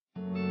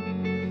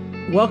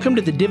Welcome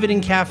to the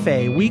Dividend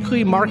Cafe,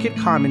 weekly market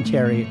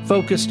commentary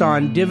focused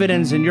on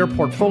dividends in your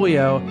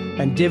portfolio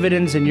and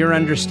dividends in your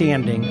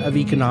understanding of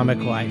economic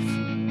life.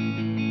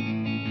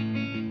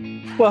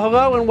 Well,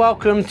 hello and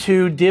welcome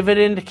to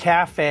Dividend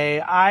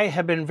Cafe. I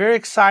have been very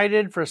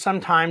excited for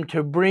some time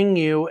to bring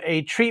you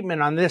a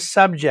treatment on this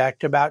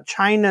subject about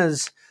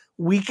China's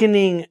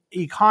weakening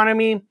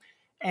economy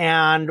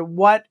and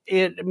what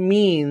it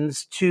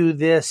means to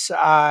this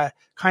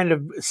kind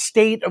of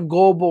state of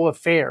global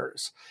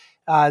affairs.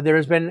 There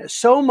has been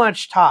so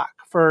much talk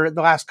for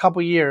the last couple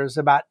of years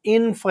about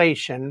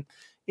inflation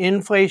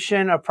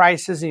of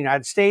prices in the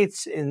United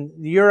States, in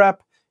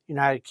Europe,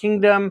 United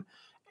Kingdom,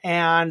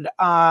 and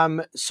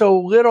so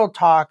little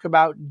talk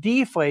about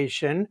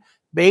deflation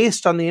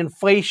based on the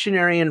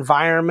inflationary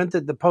environment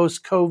that the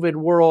post-COVID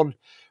world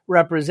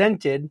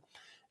represented,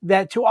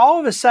 that to all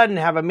of a sudden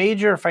have a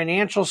major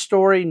financial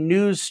story,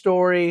 news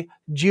story,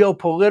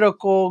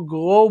 geopolitical,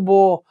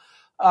 global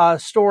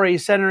story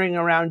centering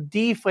around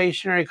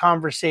deflationary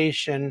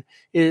conversation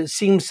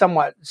seems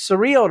somewhat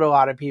surreal to a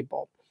lot of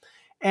people.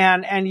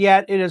 And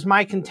yet it is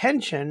my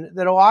contention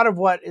that a lot of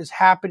what is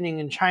happening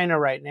in China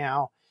right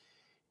now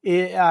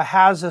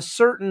has a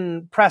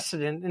certain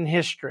precedent in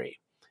history.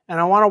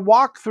 And I want to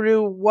walk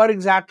through what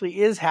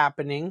exactly is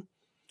happening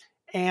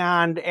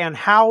and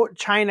how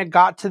China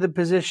got to the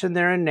position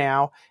they're in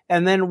now,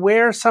 and then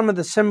where some of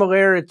the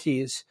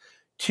similarities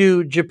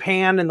to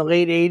Japan in the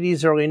late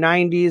 80s, early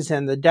 90s,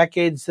 and the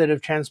decades that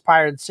have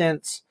transpired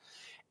since.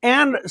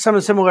 And some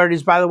of the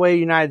similarities, by the way,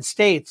 United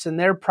States and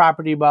their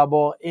property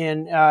bubble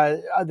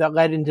that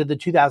led into the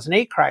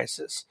 2008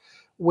 crisis,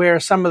 where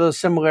some of those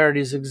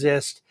similarities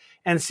exist,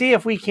 and see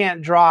if we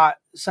can't draw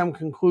some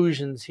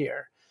conclusions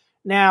here.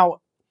 Now,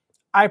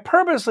 I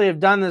purposely have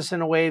done this in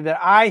a way that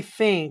I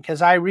think,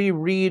 as I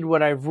reread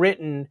what I've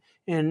written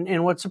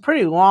in what's a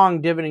pretty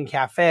long Dividend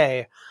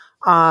Cafe,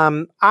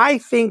 I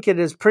think it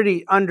is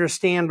pretty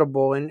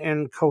understandable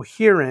and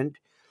coherent,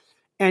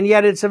 and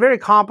yet it's a very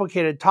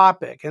complicated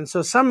topic. And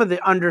so some of the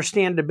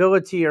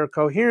understandability or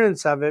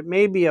coherence of it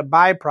may be a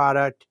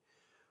byproduct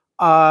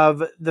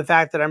of the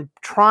fact that I'm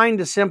trying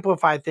to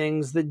simplify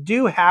things that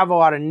do have a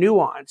lot of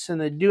nuance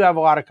and that do have a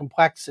lot of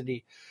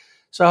complexity.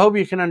 So I hope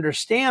you can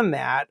understand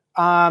that.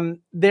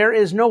 There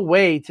is no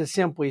way to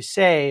simply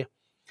say,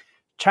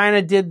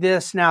 China did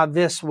this, now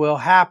this will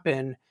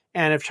happen.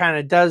 And if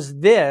China does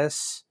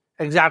this,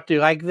 exactly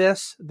like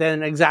this,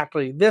 then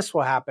exactly this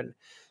will happen.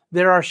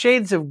 There are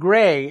shades of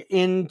gray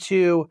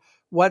into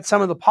what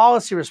some of the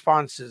policy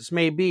responses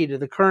may be to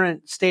the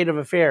current state of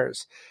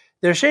affairs.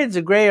 There are shades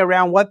of gray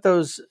around what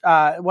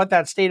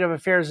that state of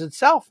affairs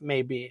itself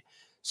may be.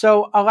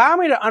 So allow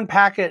me to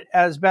unpack it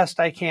as best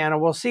I can,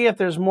 and we'll see if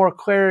there's more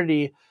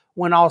clarity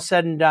when all's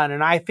said and done.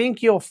 And I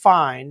think you'll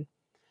find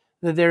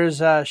that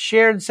there's a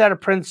shared set of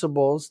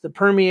principles that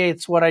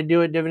permeates what I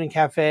do at Dividend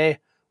Cafe,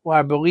 what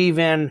I believe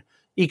in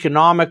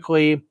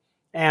economically,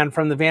 and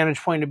from the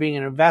vantage point of being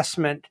an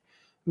investment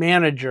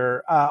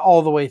manager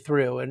all the way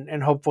through.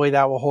 And hopefully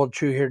that will hold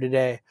true here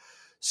today.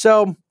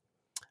 So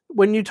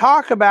when you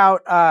talk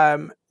about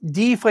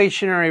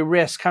deflationary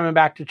risk coming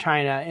back to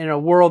China in a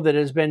world that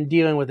has been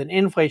dealing with an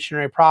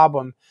inflationary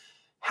problem,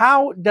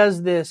 how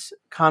does this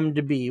come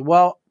to be?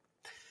 Well,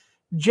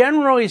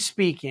 generally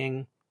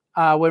speaking,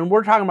 when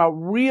we're talking about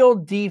real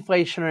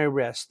deflationary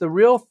risk, the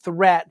real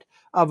threat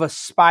of a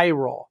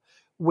spiral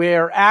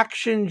where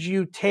actions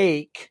you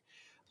take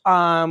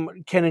can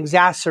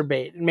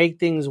exacerbate and make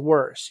things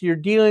worse, you're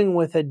dealing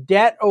with a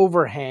debt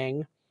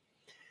overhang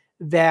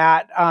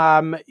that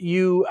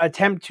you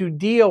attempt to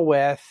deal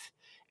with,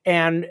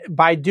 and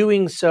by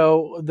doing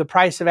so, the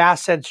price of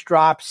assets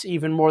drops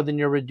even more than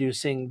you're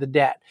reducing the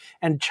debt.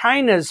 And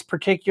China's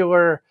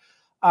particular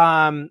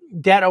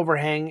debt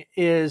overhang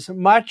is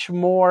much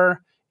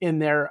more in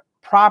their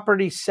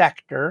property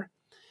sector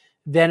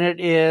than it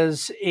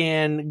is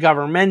in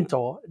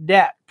governmental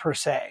debt per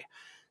se.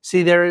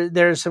 See,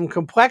 there's some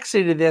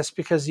complexity to this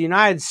because the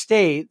United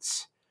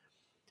States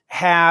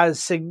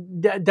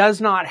does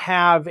not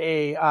have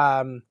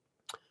a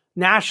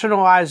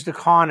nationalized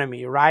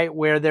economy, right,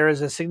 where there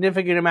is a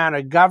significant amount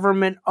of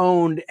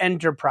government-owned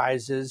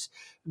enterprises,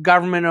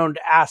 government-owned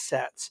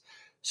assets.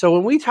 So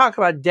when we talk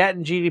about debt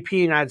and GDP in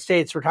the United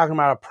States, we're talking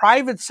about a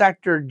private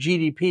sector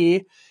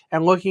GDP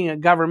and looking at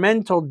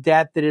governmental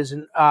debt that is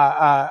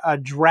a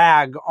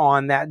drag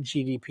on that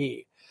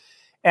GDP.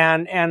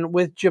 And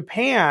with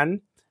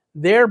Japan,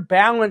 their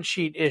balance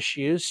sheet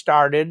issues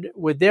started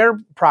with their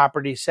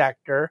property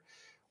sector,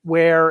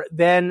 where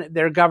then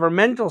their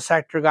governmental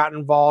sector got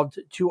involved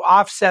to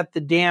offset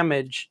the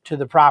damage to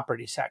the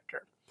property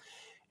sector.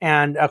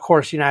 And of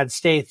course, United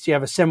States, you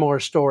have a similar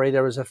story.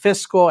 There was a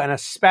fiscal and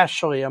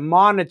especially a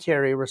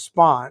monetary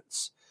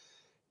response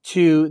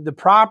to the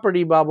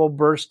property bubble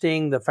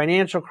bursting, the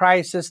financial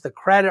crisis, the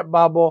credit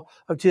bubble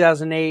of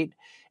 2008,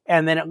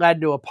 and then it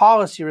led to a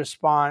policy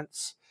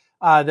response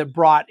that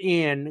brought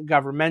in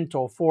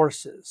governmental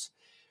forces.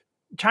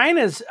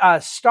 China's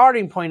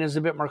starting point is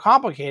a bit more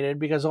complicated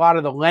because a lot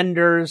of the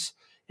lenders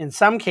In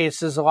some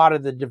cases, a lot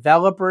of the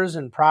developers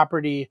and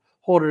property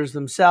holders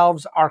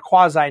themselves are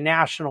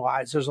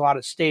quasi-nationalized. There's a lot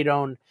of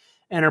state-owned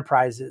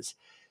enterprises.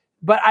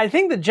 But I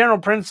think the general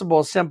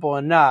principle is simple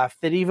enough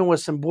that even with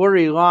some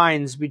blurry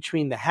lines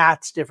between the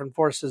hats different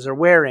forces are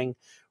wearing,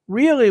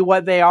 really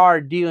what they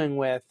are dealing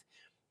with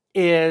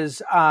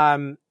is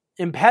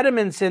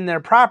impediments in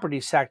their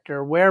property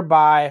sector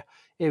whereby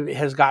it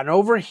has gotten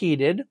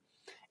overheated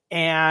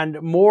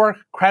and more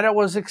credit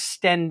was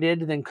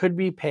extended than could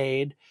be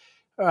paid.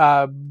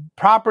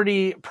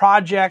 Property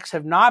projects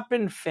have not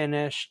been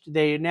finished.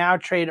 They now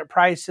trade at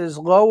prices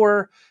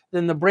lower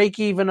than the break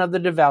even of the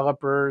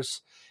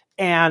developers.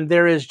 And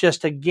there is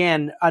just,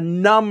 again, a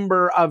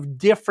number of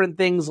different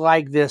things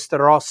like this that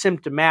are all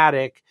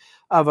symptomatic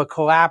of a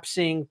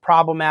collapsing,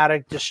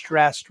 problematic,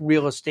 distressed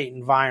real estate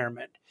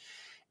environment.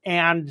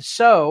 And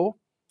so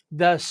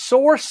the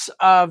source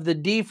of the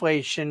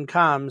deflation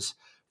comes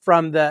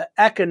from the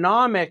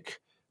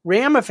economic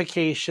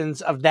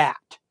ramifications of that.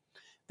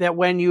 That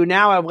when you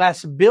now have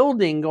less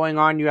building going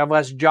on, you have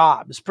less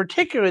jobs.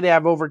 Particularly, they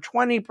have over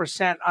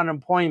 20%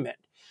 unemployment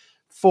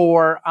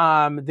for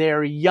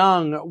their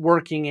young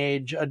working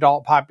age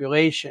adult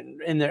population.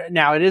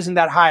 Now, it isn't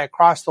that high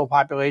across the whole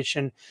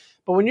population,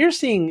 but when you're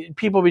seeing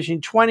people between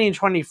 20 and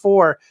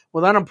 24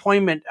 with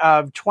unemployment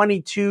of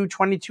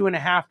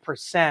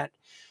 22.5%,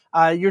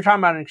 you're talking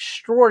about an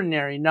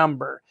extraordinary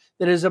number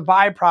that is a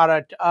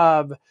byproduct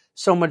of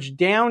so much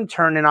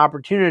downturn in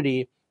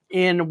opportunity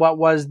in what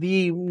was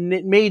the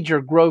major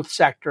growth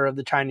sector of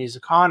the Chinese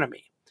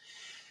economy.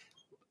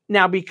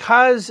 Now,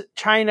 because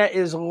China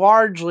is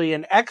largely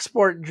an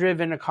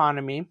export-driven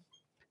economy,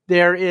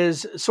 there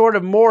is sort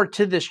of more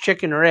to this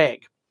chicken or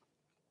egg.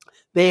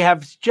 They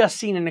have just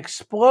seen an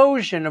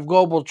explosion of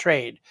global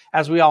trade,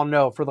 as we all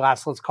know, for the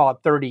last, let's call it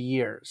 30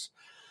 years,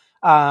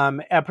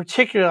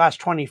 particularly the last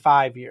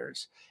 25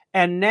 years.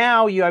 And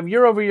now you have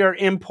year-over-year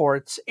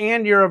imports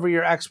and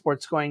year-over-year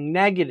exports going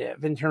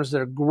negative in terms of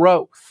their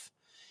growth.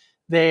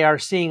 They are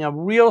seeing a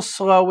real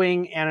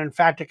slowing and, in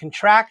fact, a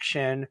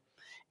contraction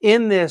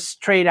in this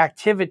trade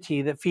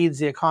activity that feeds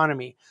the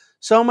economy.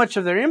 So much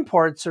of their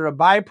imports are a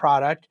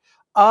byproduct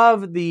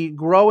of the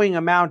growing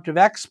amount of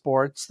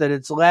exports that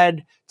it's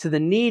led to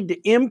the need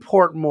to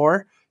import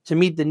more to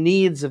meet the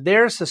needs of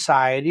their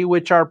society,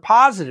 which are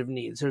positive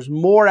needs. There's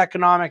more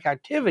economic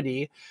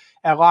activity,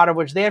 a lot of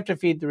which they have to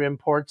feed through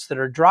imports that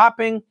are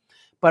dropping.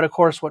 But of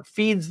course, what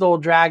feeds the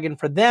old dragon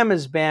for them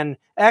has been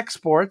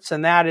exports,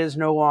 and that is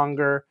no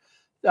longer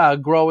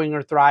growing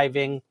or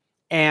thriving.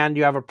 And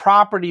you have a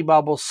property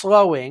bubble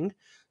slowing,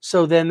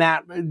 so then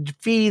that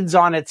feeds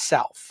on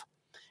itself.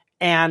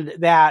 And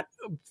that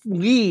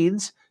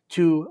leads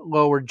to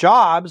lower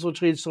jobs,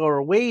 which leads to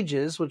lower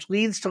wages, which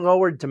leads to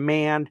lower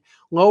demand,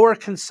 lower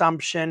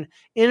consumption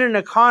in an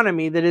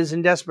economy that is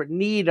in desperate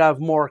need of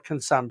more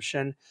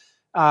consumption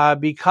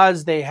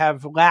because they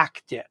have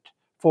lacked it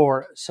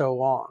for so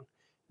long.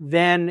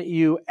 Then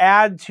you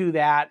add to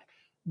that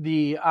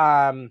the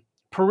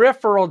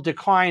peripheral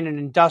decline in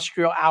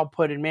industrial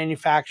output and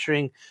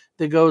manufacturing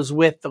that goes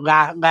with the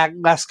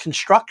less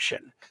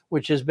construction,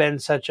 which has been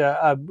such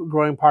a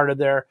growing part of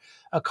their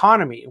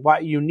economy.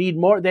 What you need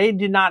more, they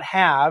did not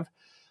have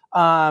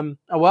a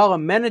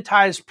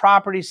amenitized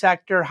property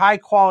sector, high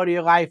quality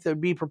of life that would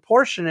be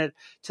proportionate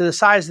to the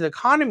size of the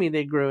economy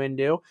they grew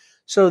into.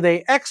 So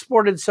they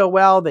exported so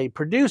well, they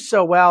produced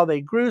so well,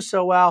 they grew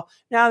so well.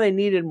 Now they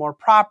needed more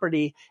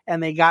property,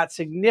 and they got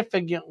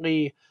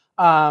significantly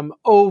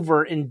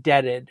over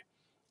indebted,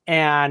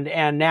 and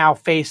now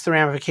face the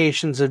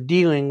ramifications of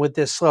dealing with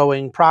this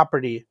slowing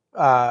property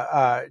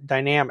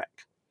dynamic.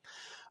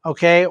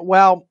 Okay,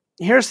 well,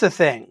 here's the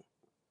thing.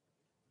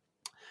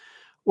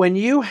 When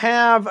you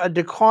have a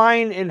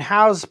decline in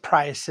house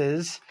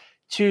prices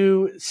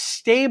to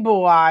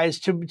stabilize,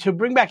 to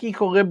bring back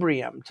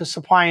equilibrium to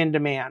supply and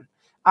demand,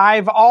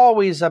 I've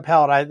always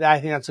upheld, I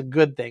think that's a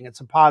good thing. It's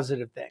a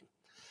positive thing.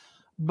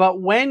 But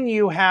when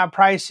you have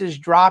prices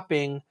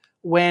dropping,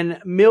 when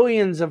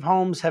millions of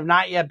homes have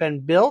not yet been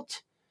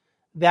built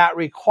that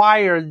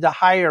required the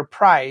higher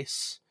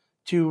price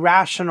to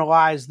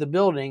rationalize the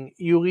building,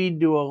 you lead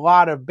to a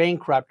lot of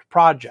bankrupt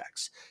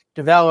projects.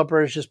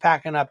 Developers just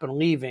packing up and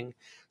leaving,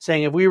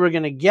 saying, if we were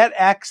going to get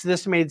X,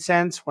 this made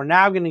sense. We're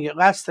now going to get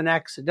less than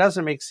X. It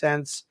doesn't make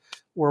sense.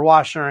 We're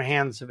washing our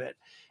hands of it.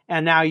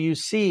 And now you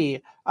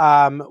see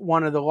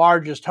one of the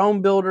largest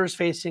home builders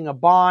facing a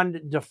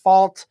bond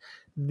default,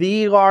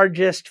 the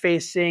largest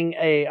facing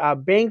a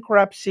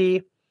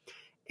bankruptcy.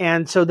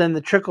 And so then the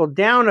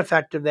trickle-down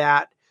effect of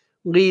that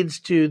leads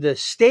to the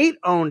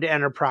state-owned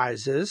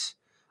enterprises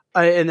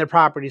in the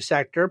property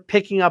sector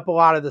picking up a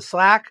lot of the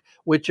slack,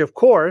 which, of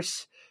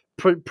course,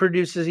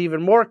 produces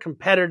even more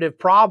competitive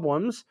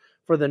problems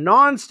for the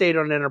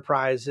non-state-owned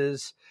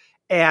enterprises.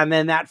 And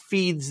then that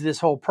feeds this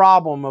whole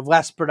problem of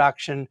less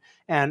production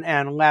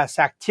and less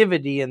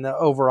activity in the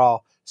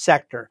overall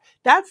sector.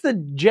 That's the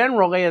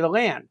general lay of the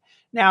land.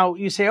 Now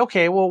you say,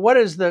 okay, well, what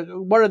are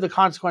the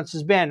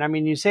consequences been? I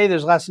mean, you say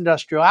there's less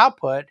industrial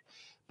output,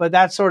 but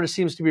that sort of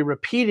seems to be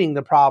repeating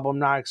the problem,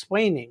 not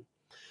explaining.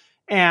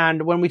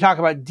 And when we talk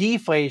about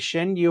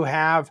deflation, you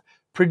have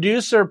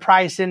producer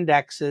price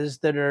indexes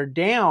that are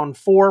down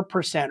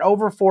 4%,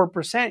 over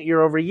 4%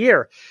 year over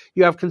year.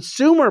 You have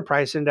consumer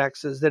price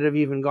indexes that have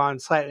even gone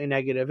slightly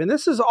negative. And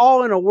this is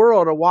all in a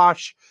world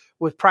awash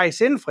with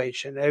price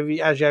inflation.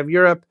 As you have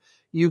Europe,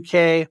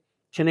 UK,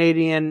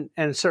 Canadian,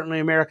 and certainly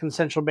American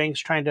central banks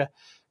trying to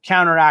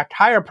counteract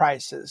higher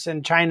prices,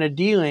 and China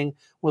dealing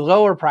with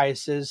lower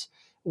prices,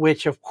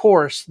 which of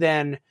course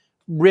then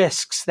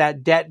risks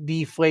that debt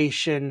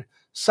deflation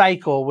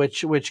cycle,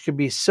 which could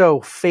be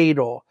so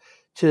fatal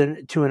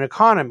to an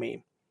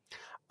economy.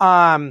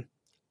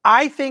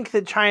 I think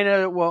that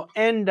China will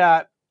end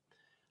up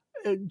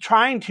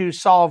trying to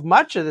solve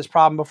much of this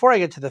problem before I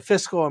get to the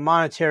fiscal and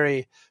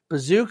monetary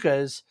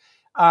bazookas.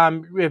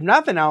 If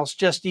nothing else,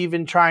 just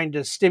even trying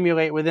to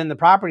stimulate within the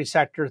property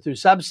sector through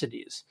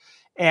subsidies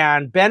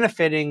and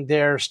benefiting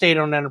their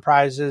state-owned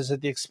enterprises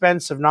at the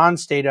expense of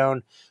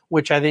non-state-owned,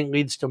 which I think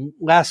leads to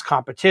less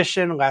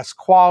competition, less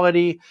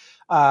quality,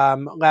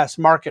 less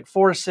market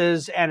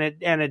forces, and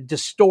it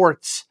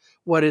distorts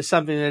what is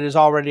something that is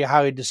already a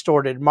highly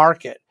distorted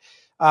market.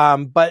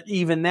 But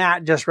even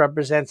that just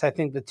represents, I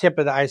think, the tip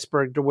of the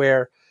iceberg to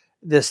where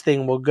this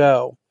thing will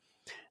go.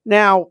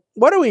 Now,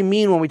 what do we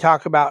mean when we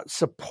talk about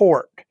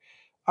support?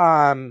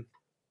 Do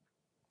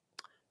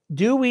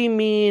we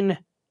mean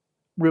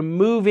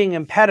removing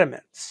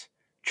impediments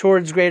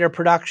towards greater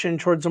production,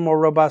 towards a more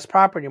robust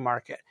property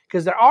market?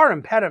 Because there are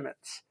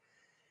impediments.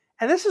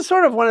 And this is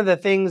sort of one of the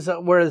things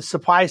where the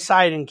supply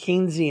side and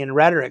Keynesian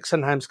rhetoric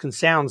sometimes can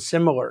sound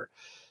similar,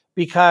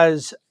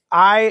 because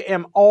I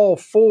am all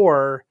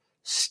for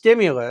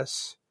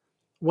stimulus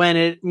when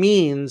it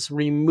means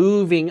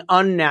removing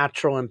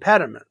unnatural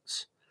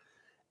impediments.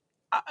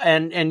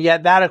 And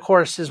yet that, of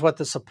course, is what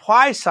the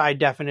supply side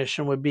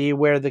definition would be,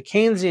 where the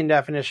Keynesian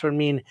definition would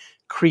mean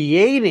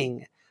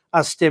creating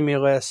a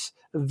stimulus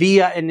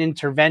via an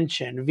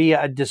intervention,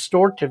 via a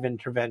distortive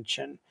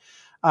intervention,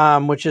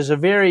 which is a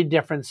very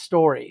different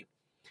story.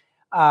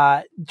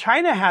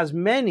 China has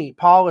many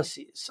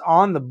policies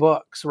on the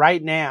books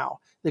right now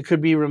that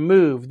could be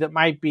removed that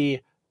might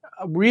be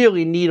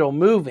really needle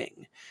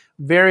moving.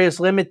 Various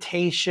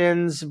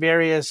limitations,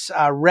 various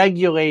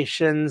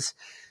regulations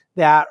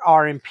that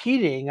are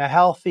impeding a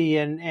healthy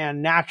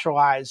and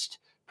naturalized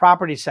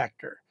property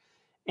sector.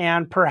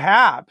 And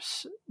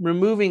perhaps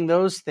removing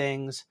those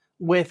things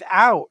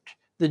without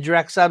the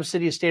direct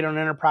subsidy of state-owned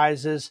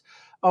enterprises,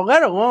 or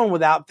let alone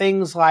without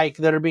things like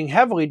that are being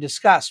heavily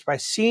discussed by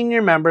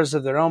senior members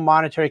of their own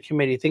monetary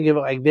committee. Think of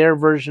it like their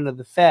version of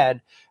the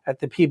Fed at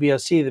the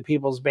PBOC, the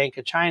People's Bank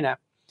of China,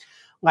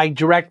 like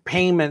direct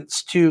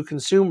payments to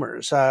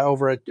consumers,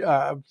 over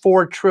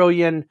 4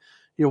 trillion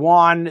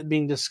yuan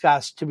being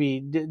discussed to be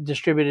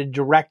distributed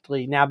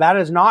directly. Now, that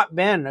has not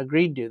been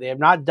agreed to. They have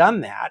not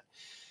done that.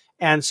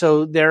 And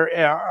so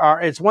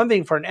it's one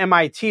thing for an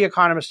MIT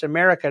economist in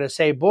America to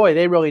say, boy,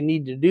 they really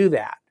need to do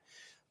that.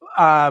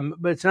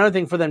 But it's another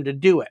thing for them to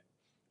do it.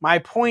 My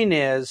point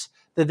is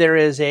that there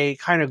is a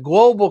kind of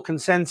global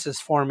consensus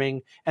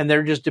forming, and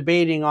they're just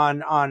debating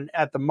on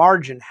at the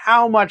margin,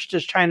 how much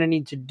does China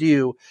need to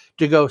do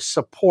to go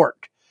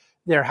support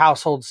their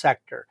household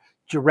sector?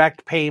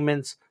 Direct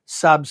payments,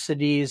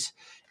 subsidies,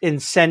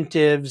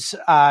 incentives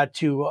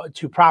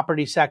to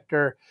property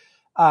sector.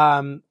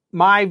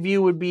 My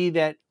view would be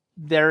that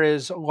there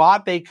is a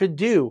lot they could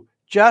do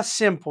just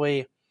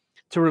simply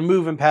to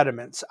remove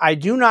impediments. I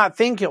do not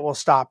think it will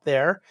stop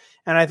there.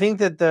 And I think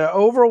that the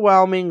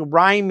overwhelming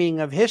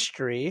rhyming of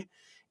history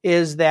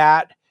is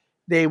that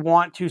they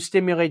want to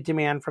stimulate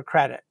demand for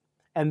credit.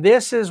 And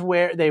this is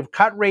where they've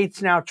cut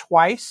rates now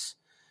twice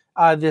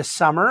this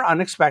summer,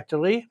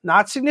 unexpectedly,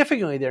 not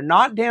significantly. They're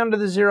not down to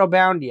the zero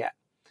bound yet.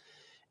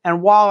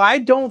 And while I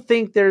don't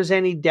think there's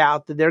any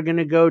doubt that they're going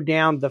to go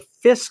down the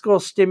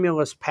fiscal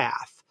stimulus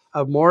path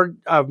of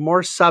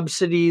more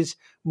subsidies,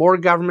 more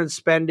government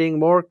spending,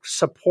 more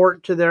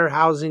support to their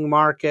housing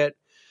market,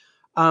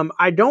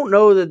 I don't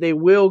know that they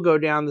will go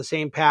down the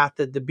same path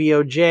that the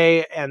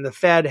BOJ and the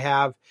Fed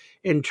have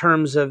in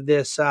terms of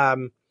this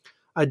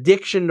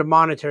addiction to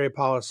monetary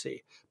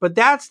policy. But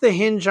that's the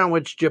hinge on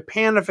which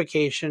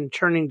Japanification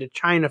turning to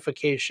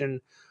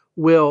Chinafication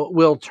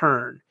will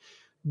turn.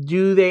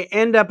 Do they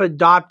end up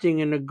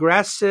adopting an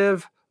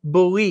aggressive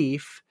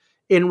belief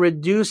in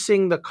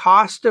reducing the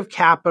cost of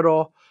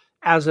capital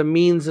as a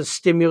means of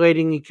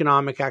stimulating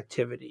economic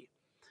activity?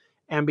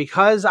 And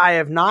because I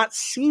have not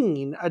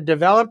seen a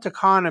developed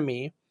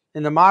economy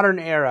in the modern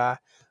era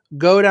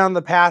go down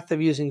the path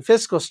of using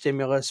fiscal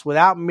stimulus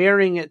without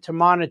marrying it to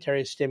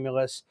monetary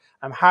stimulus,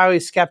 I'm highly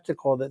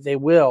skeptical that they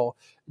will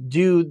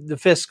do the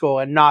fiscal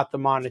and not the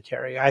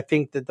monetary. I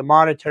think that the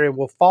monetary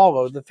will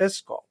follow the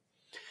fiscal.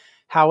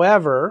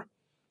 However,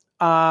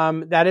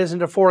 that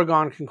isn't a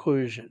foregone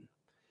conclusion.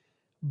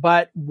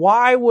 But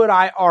why would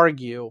I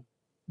argue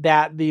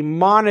that the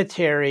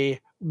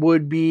monetary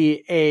would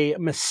be a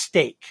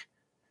mistake?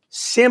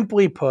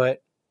 Simply put,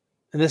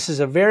 and this is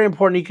a very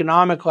important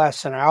economic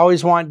lesson I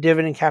always want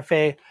Dividend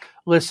Cafe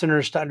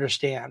listeners to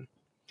understand,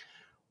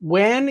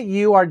 When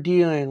you are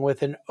dealing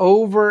with an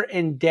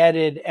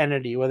over-indebted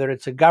entity, whether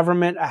it's a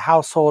government, a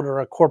household, or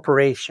a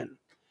corporation,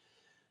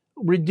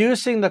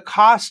 reducing the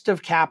cost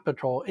of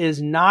capital is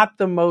not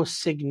the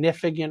most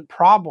significant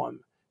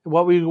problem.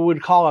 What we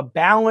would call a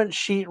balance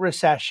sheet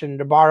recession,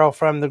 to borrow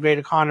from the great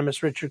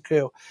economist Richard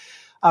Koo,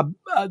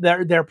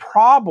 their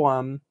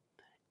problem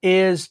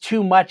is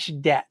too much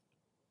debt.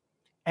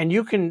 And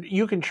you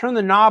can turn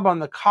the knob on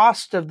the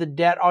cost of the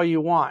debt all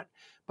you want.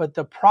 But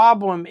the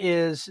problem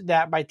is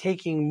that by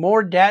taking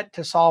more debt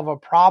to solve a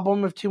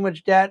problem of too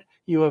much debt,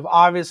 you have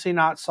obviously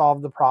not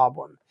solved the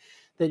problem.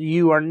 That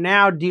you are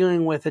now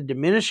dealing with a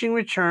diminishing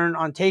return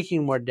on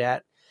taking more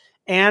debt.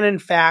 And in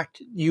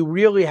fact, you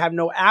really have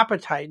no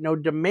appetite, no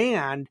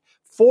demand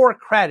for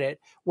credit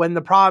when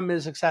the problem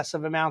is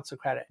excessive amounts of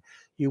credit.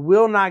 You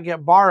will not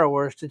get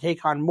borrowers to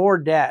take on more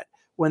debt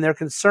when they're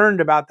concerned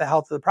about the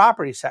health of the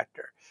property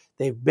sector.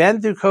 They've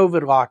been through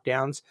COVID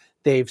lockdowns.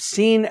 They've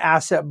seen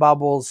asset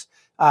bubbles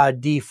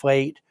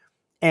deflate.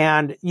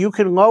 And you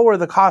can lower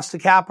the cost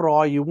of capital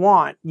all you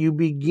want. You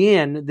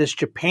begin this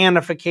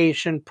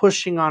Japanification,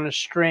 pushing on a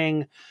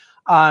string,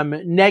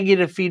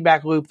 negative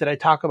feedback loop that I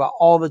talk about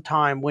all the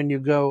time when you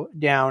go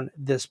down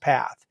this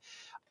path.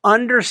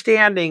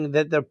 Understanding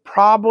that the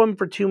problem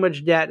for too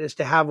much debt is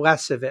to have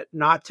less of it,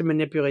 not to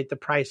manipulate the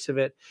price of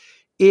it,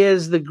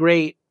 is the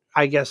great,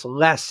 I guess,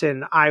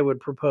 lesson I would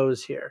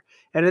propose here.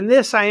 And in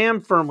this, I am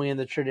firmly in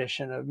the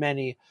tradition of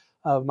many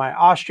of my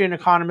Austrian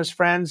economist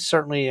friends,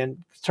 certainly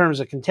in terms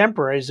of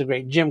contemporaries. The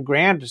great Jim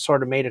Grant has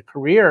sort of made a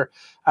career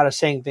out of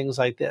saying things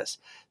like this.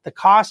 The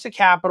cost of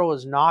capital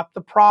is not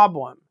the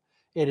problem.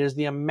 It is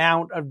the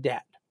amount of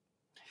debt.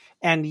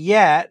 And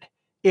yet,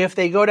 if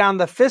they go down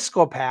the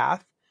fiscal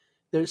path,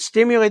 that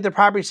stimulate the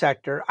property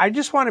sector, I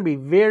just want to be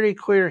very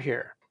clear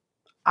here.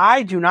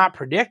 I do not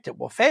predict it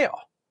will fail.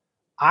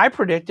 I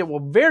predict it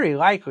will very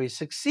likely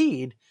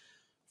succeed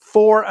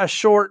for a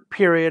short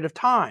period of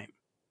time.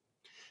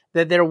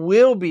 That there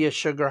will be a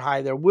sugar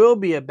high, there will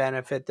be a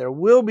benefit, there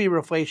will be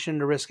reflation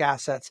to risk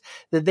assets,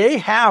 that they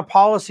have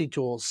policy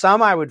tools.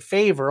 Some I would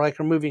favor, like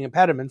removing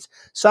impediments,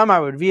 some I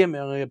would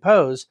vehemently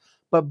oppose,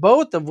 but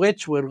both of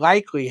which would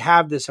likely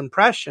have this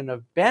impression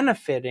of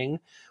benefiting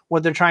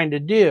what they're trying to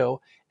do,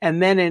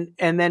 and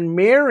then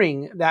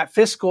marrying that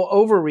fiscal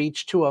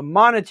overreach to a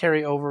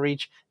monetary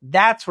overreach.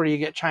 That's where you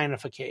get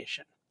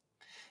Chinafication.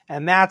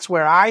 And that's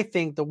where I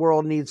think the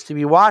world needs to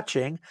be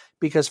watching,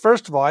 because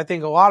first of all, I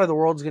think a lot of the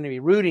world's going to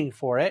be rooting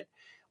for it.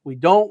 We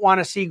don't want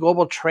to see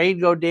global trade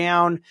go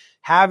down.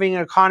 Having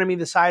an economy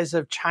the size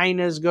of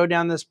China's go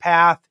down this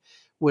path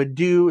would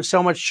do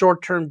so much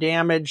short-term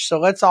damage. So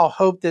let's all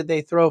hope that they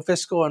throw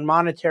fiscal and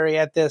monetary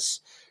at this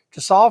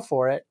to solve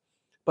for it.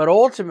 But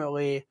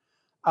ultimately,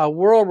 a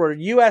world where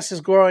the U.S. is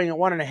growing at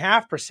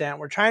 1.5%,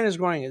 where China is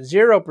growing at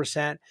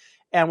 0%,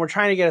 and we're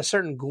trying to get a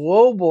certain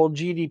global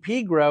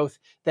GDP growth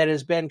that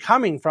has been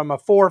coming from a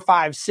 4,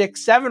 5,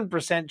 6,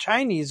 7%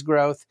 Chinese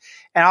growth.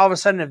 And all of a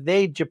sudden, if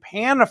they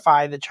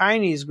Japanify the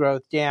Chinese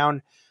growth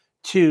down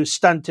to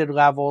stunted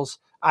levels,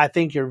 I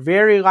think you're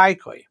very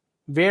likely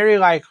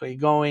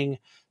going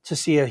to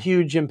see a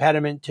huge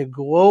impediment to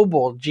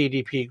global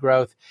GDP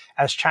growth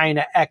as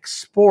China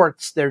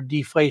exports their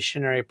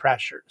deflationary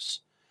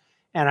pressures.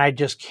 And I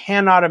just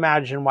cannot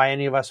imagine why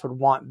any of us would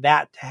want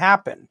that to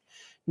happen.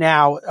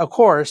 Now, of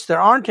course, there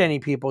aren't any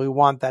people who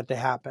want that to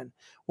happen.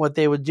 What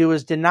they would do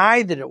is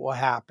deny that it will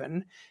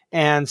happen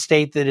and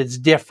state that it's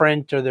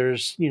different, or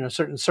there's,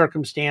 certain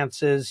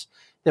circumstances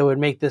that would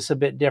make this a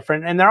bit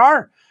different. And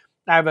I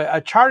have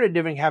a chart at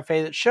Dividend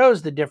Cafe that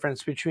shows the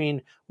difference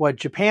between what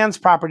Japan's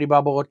property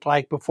bubble looked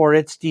like before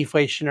its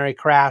deflationary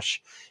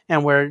crash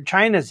and where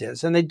China's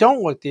is. And they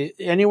don't look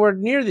anywhere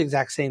near the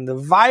exact same. The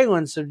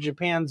violence of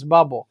Japan's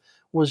bubble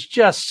was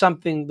just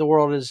something the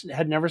world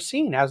had never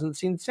seen, hasn't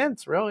seen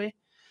since, really.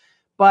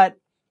 But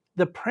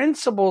the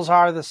principles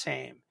are the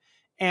same.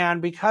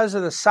 And because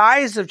of the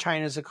size of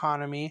China's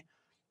economy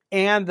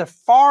and the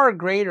far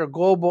greater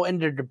global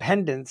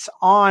interdependence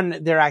on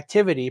their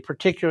activity,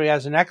 particularly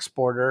as an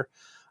exporter,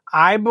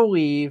 I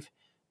believe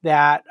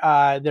that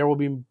there will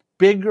be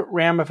big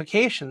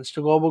ramifications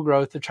to global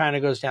growth if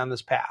China goes down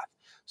this path.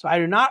 So I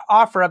do not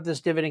offer up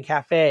this Dividend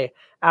Cafe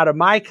out of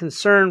my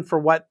concern for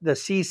what the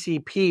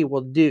CCP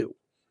will do.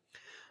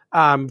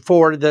 I'm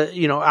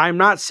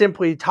not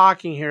simply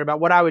talking here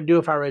about what I would do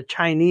if I were a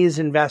Chinese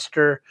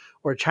investor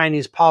or a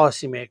Chinese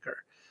policymaker.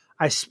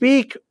 I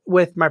speak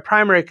with my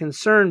primary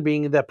concern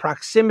being the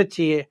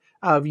proximity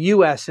of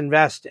U.S.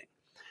 investing,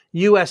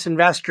 U.S.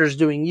 investors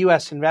doing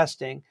U.S.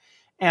 investing,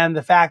 and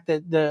the fact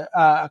that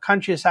a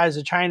country the size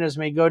of China's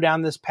may go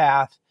down this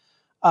path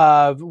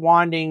of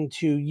wanting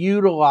to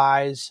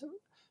utilize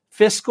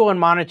fiscal and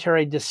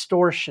monetary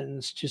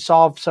distortions to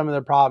solve some of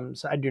their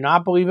problems. I do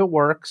not believe it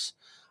works.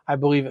 I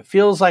believe it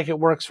feels like it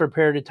works for a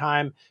period of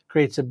time,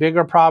 creates a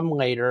bigger problem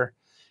later,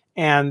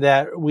 and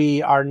that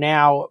we are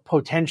now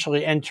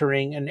potentially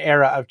entering an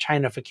era of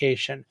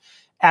Chinafication.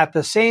 At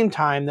the same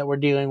time that we're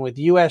dealing with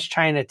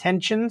U.S.-China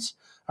tensions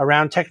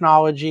around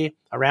technology,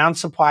 around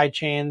supply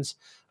chains,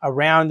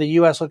 around the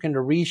U.S. looking to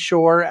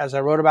reshore, as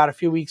I wrote about a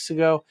few weeks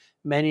ago,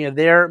 many of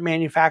their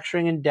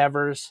manufacturing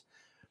endeavors,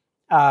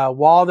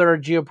 while there are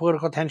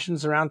geopolitical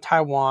tensions around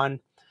Taiwan.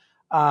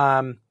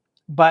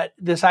 But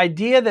this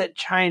idea that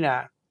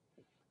China,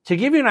 to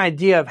give you an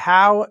idea of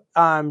how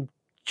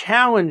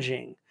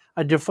challenging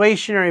a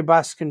deflationary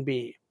bust can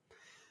be,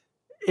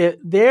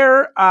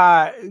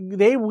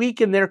 they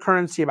weaken their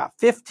currency about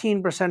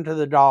 15% of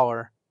the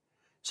dollar.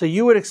 So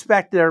you would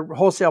expect their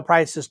wholesale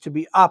prices to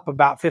be up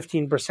about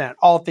 15%,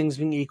 all things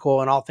being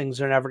equal, and all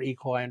things are never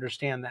equal. I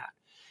understand that.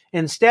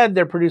 Instead,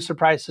 their producer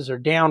prices are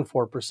down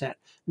 4%,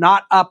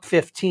 not up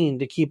 15%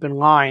 to keep in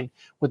line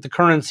with the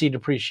currency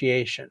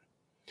depreciation.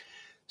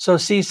 So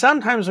see,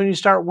 sometimes when you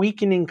start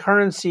weakening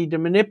currency to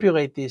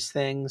manipulate these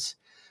things,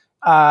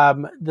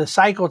 the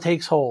cycle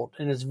takes hold,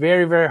 and it's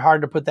very, very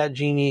hard to put that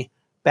genie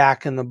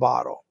back in the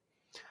bottle.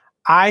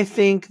 I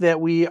think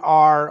that we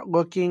are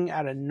looking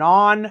at a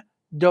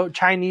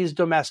non-Chinese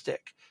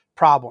domestic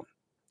problem,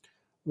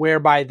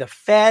 whereby the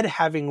Fed,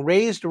 having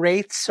raised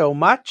rates so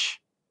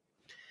much,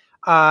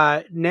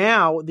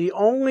 now the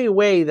only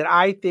way that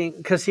I think,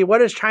 because see, what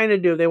does China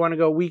do if they want to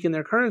go weaken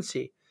their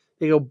currency?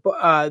 They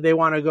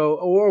want to go,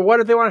 or what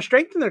if they want to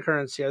strengthen their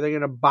currency? Are they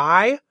going to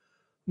buy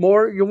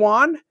more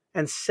yuan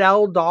and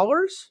sell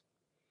dollars?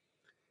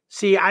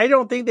 See, I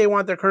don't think they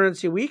want their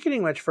currency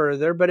weakening much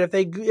further, but if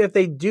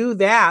they do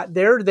that,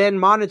 they're then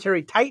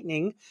monetary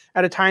tightening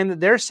at a time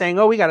that they're saying,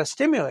 oh, we got to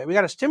stimulate. We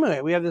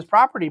have this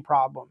property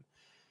problem.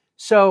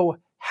 So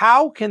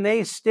how can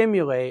they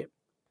stimulate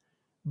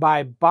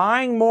by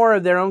buying more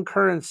of their own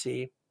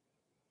currency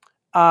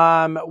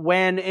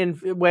when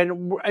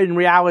in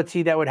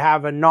reality that would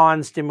have a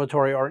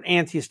non-stimulatory or an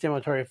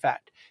anti-stimulatory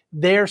effect?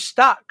 They're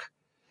stuck.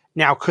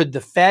 Now, could the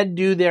Fed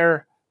do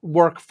their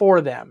work for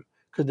them?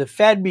 Could the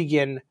Fed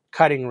begin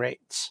cutting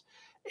rates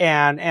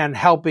and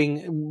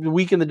helping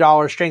weaken the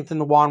dollar, strengthen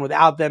the yuan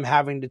without them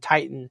having to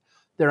tighten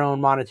their own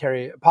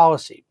monetary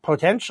policy?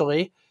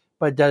 Potentially,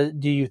 but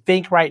do you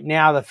think right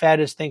now the Fed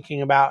is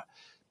thinking about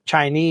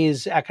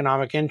Chinese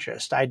economic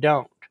interest? I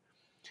don't.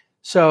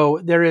 So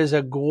there is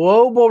a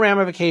global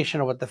ramification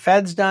of what the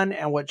Fed's done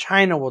and what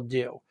China will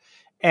do.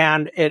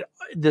 And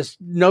this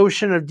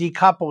notion of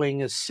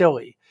decoupling is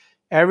silly.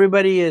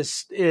 Everybody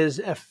is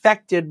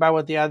affected by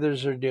what the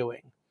others are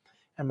doing.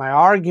 And my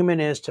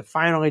argument is to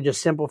finally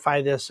just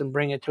simplify this and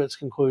bring it to its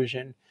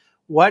conclusion.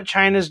 What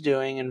China's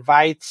doing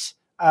invites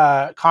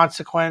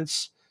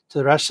consequence to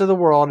the rest of the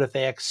world if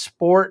they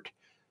export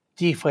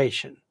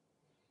deflation.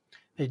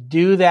 They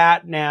do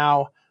that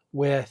now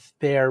with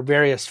their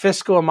various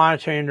fiscal and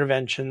monetary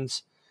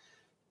interventions,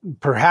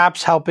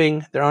 perhaps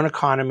helping their own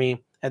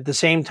economy, at the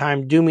same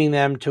time dooming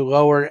them to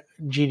lower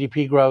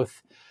GDP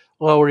growth,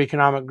 lower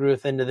economic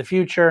growth into the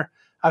future,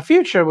 a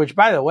future which,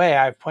 by the way,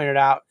 I've pointed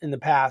out in the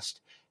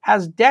past,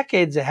 has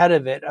decades ahead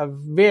of it of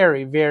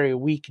very, very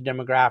weak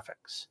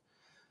demographics,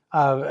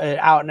 of an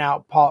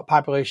out-and-out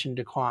population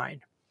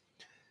decline.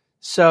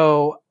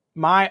 So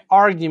my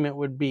argument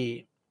would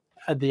be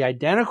the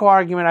identical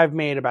argument I've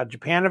made about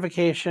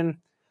Japanification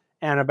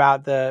and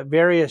about the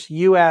various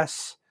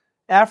U.S.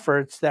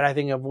 efforts that I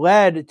think have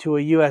led to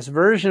a U.S.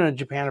 version of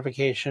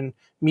Japanification,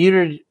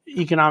 muted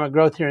economic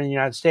growth here in the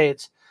United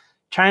States.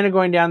 China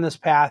going down this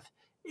path,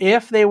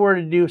 if they were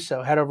to do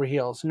so head over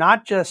heels,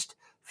 not just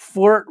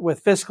flirt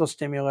with fiscal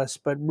stimulus,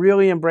 but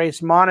really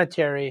embrace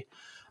monetary,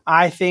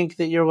 I think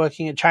that you're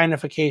looking at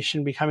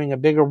Chinafication becoming a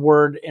bigger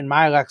word in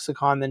my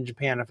lexicon than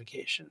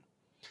Japanification.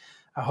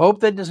 I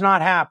hope that does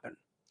not happen.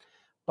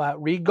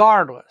 But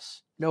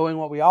regardless, knowing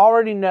what we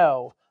already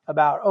know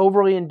about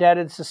overly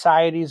indebted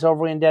societies,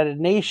 overly indebted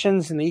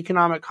nations, and the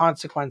economic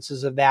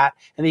consequences of that,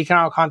 and the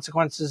economic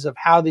consequences of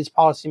how these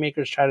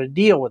policymakers try to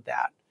deal with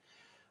that,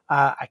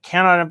 I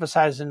cannot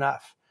emphasize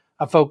enough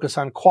a focus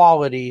on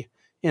quality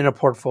in a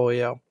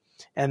portfolio.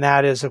 And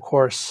that is, of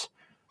course,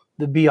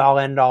 the be-all,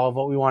 end-all of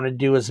what we want to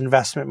do as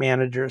investment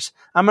managers.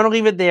 I'm going to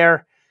leave it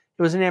there.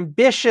 It was an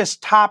ambitious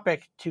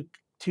topic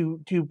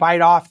to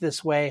bite off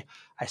this way.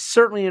 I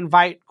certainly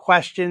invite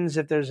questions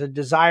if there's a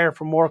desire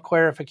for more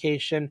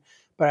clarification,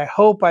 but I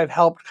hope I've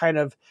helped kind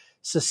of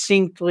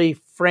succinctly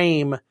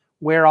frame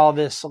where all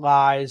this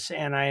lies,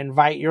 and I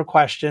invite your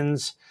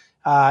questions,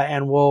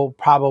 and we'll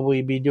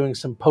probably be doing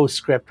some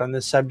postscript on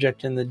this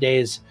subject in the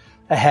days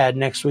ahead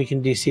next week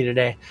in DC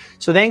Today.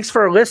 So thanks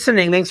for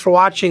listening. Thanks for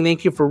watching.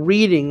 Thank you for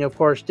reading, of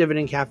course,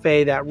 Dividend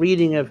Cafe. That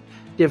reading of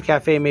Div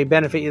Cafe may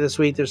benefit you this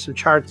week. There's some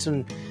charts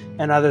and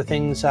other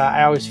things.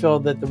 I always feel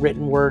that the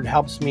written word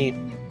helps me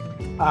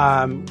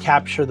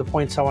capture the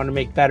points I want to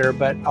make better,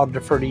 but I'll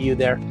defer to you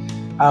there.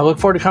 I look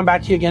forward to coming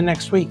back to you again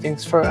next week.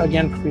 Thanks for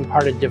being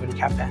part of Dividend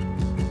Cafe.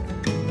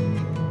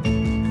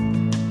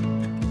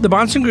 The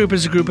Bahnsen Group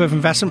is a group of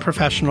investment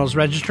professionals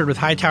registered with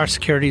Hightower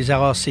Securities,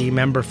 LLC,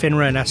 member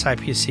FINRA and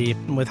SIPC,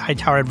 and with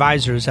Hightower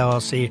Advisors,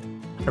 LLC,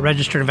 a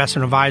registered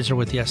investment advisor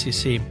with the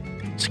SEC.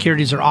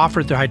 Securities are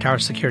offered through Hightower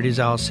Securities,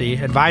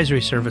 LLC.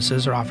 Advisory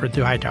services are offered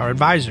through Hightower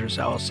Advisors,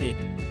 LLC.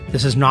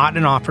 This is not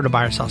an offer to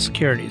buy or sell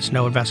securities.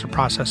 No investment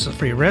process is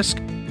free of risk.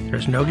 There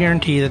is no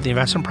guarantee that the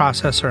investment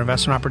process or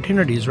investment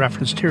opportunities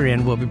referenced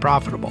herein will be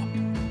profitable.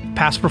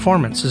 Past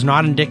performance is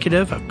not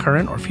indicative of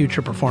current or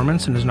future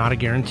performance and is not a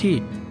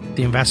guarantee.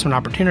 The investment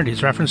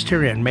opportunities referenced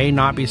herein may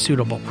not be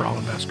suitable for all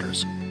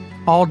investors.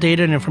 All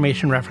data and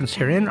information referenced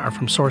herein are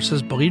from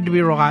sources believed to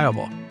be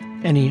reliable.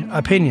 Any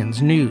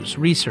opinions, news,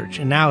 research,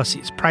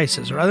 analyses,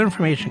 prices, or other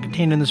information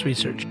contained in this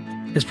research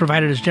is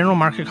provided as general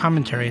market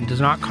commentary and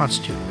does not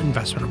constitute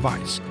investment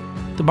advice.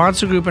 The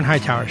Bahnsen Group and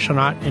Hightower shall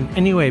not in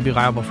any way be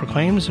liable for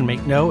claims and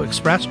make no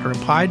expressed or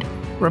implied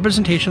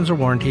representations or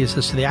warranties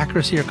as to the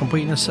accuracy or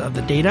completeness of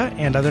the data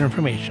and other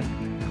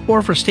information,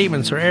 or for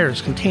statements or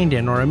errors contained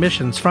in or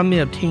omissions from the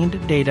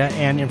obtained data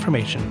and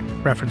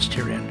information referenced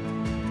herein.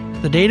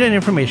 The data and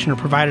information are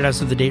provided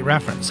as of the date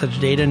referenced. Such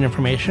data and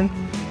information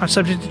are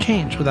subject to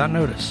change without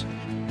notice.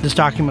 This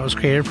document was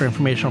created for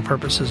informational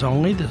purposes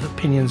only. The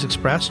opinions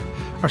expressed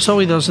are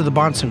solely those of the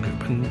Bahnsen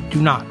Group and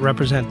do not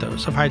represent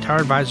those of Hightower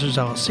Advisors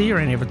LLC or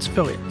any of its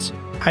affiliates.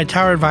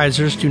 Hightower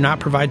Advisors do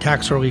not provide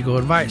tax or legal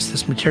advice.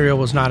 This material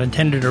was not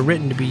intended or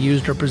written to be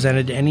used or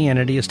presented to any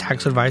entity as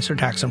tax advice or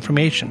tax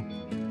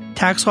information.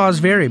 Tax laws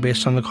vary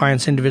based on the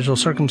client's individual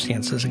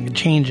circumstances and can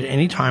change at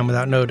any time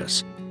without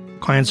notice.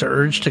 Clients are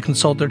urged to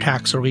consult their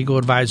tax or legal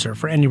advisor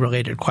for any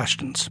related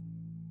questions.